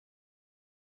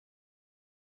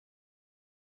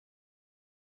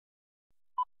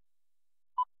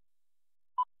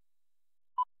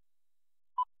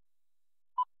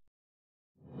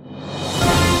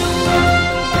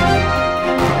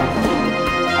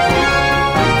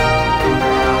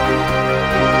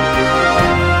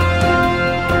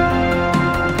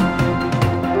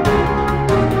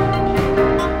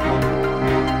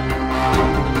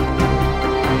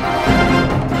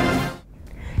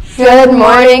Good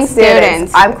morning,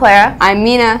 students. I'm Clara. I'm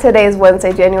Mina. Today is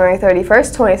Wednesday, January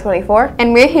 31st, 2024.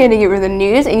 And we're here to give you the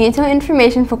news and detailed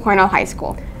information for Cornell High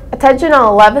School. Attention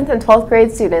all 11th and 12th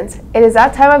grade students. It is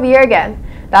that time of year again.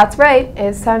 That's right, it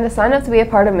is time to sign up to be a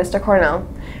part of Mr. Cornell.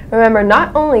 Remember,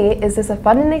 not only is this a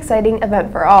fun and exciting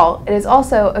event for all, it is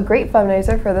also a great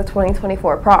fundraiser for the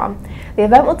 2024 prom. The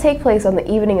event will take place on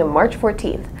the evening of March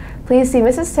 14th. Please see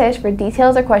Mrs. Tish for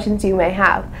details or questions you may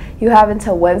have. You have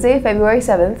until Wednesday, February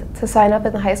 7th to sign up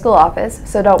in the high school office,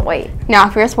 so don't wait. Now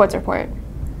for your sports report.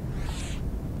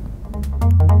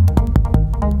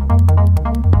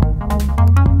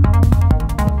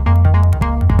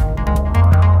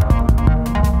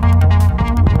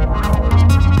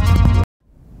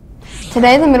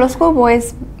 Today, the middle school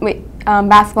boys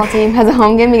basketball team has a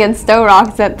home game against Stowe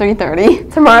Rocks at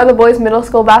 3:30. Tomorrow, the boys middle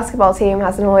school basketball team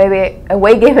has an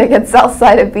away game against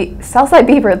Southside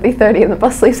Beaver at 3:30, and the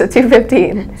bus leaves at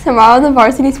 2:15. Tomorrow, the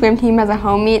varsity swim team has a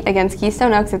home meet against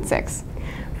Keystone Oaks at 6.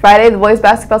 Friday, the boys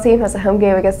basketball team has a home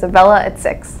game against Avella at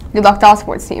 6. Good luck to all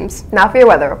sports teams. Now for your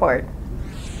weather report.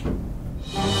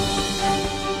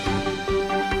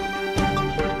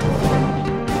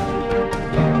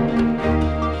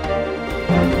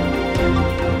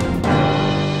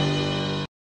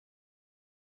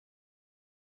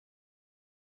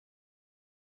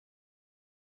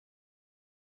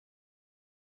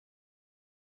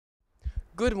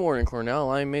 Good morning, Cornell.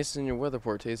 I'm Mason. Your weather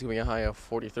report today is going to be a high of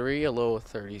 43, a low of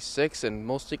 36, and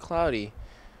mostly cloudy.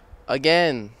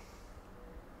 Again.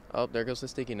 Oh, there goes the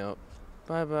sticky note.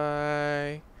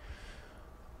 Bye-bye.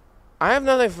 I have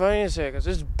nothing funny to say because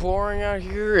it's boring out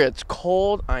here. It's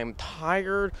cold. I'm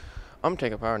tired. I'm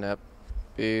taking a power nap.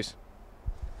 Peace.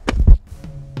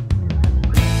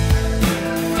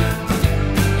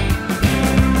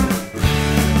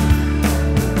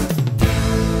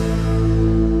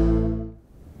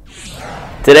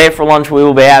 Today for lunch we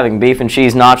will be having beef and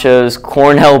cheese nachos,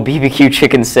 Cornell BBQ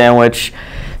chicken sandwich,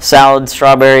 salad,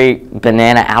 strawberry,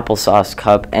 banana applesauce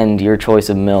cup, and your choice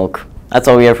of milk. That's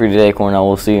all we have for you today, Cornell.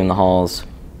 We'll see you in the halls.